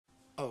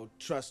Oh,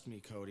 trust me,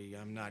 Cody,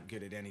 I'm not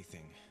good at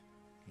anything.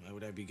 Why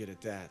would I be good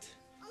at that?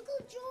 Uncle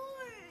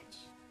George!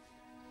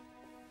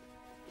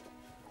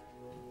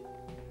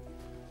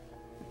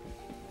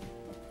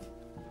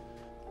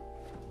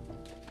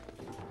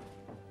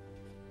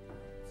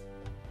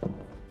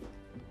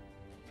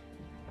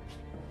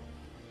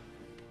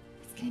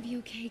 It's gonna be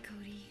okay,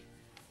 Cody.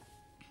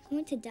 I'm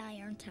going to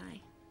die, aren't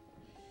I?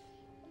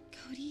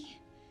 Cody,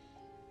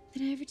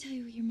 did I ever tell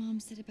you what your mom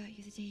said about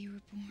you the day you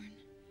were born?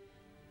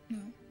 No.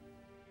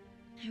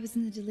 I was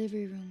in the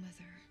delivery room with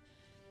her.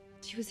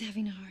 She was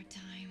having a hard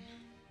time.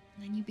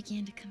 And then you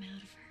began to come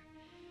out of her.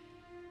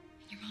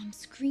 And your mom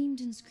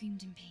screamed and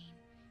screamed in pain.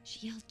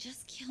 She yelled,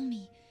 "Just kill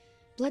me.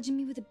 Bludgeon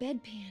me with a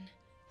bedpan.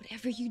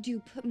 Whatever you do,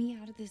 put me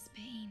out of this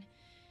pain."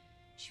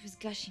 She was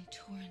gushing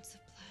torrents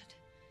of blood.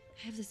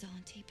 I have this all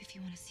on tape if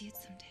you want to see it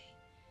someday.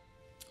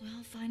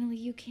 Well, finally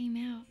you came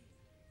out.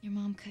 Your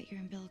mom cut your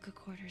umbilical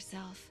cord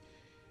herself.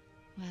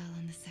 Well,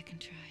 on the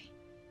second try.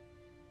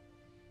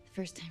 The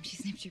first time she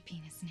snipped your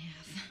penis in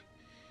half.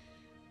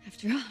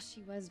 After all,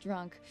 she was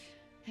drunk.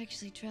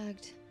 Actually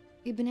drugged.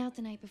 We'd been out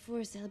the night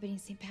before celebrating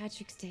St.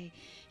 Patrick's Day,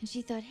 and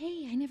she thought,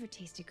 hey, I never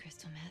tasted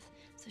crystal meth,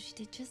 so she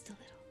did just a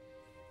little.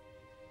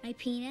 My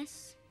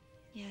penis?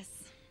 Yes.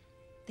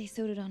 They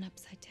sewed it on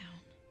upside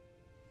down.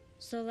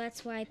 So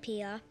that's why I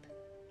pee up?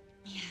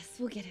 Yes,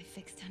 we'll get it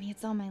fixed, honey.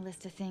 It's on my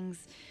list of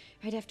things.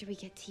 Right after we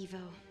get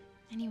TiVo.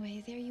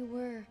 Anyway, there you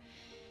were.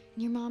 And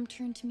your mom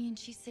turned to me and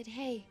she said,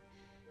 hey,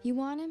 you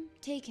want him?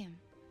 Take him.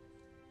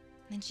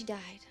 And then she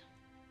died.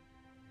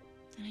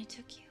 And I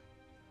took you.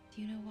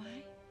 Do you know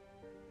why?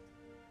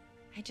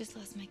 I just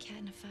lost my cat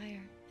in a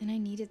fire, and I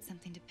needed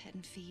something to pet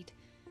and feed.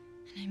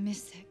 And I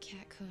miss that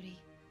cat,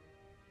 Cody.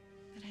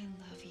 But I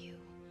love you,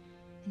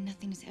 and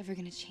nothing is ever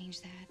gonna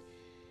change that.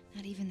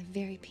 Not even the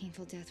very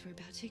painful death we're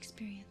about to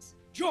experience.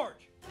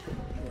 George!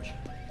 George.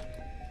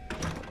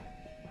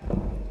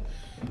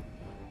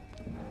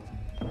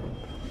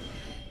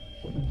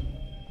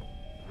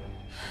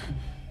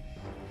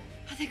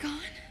 Are they gone?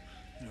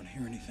 I don't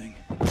hear anything.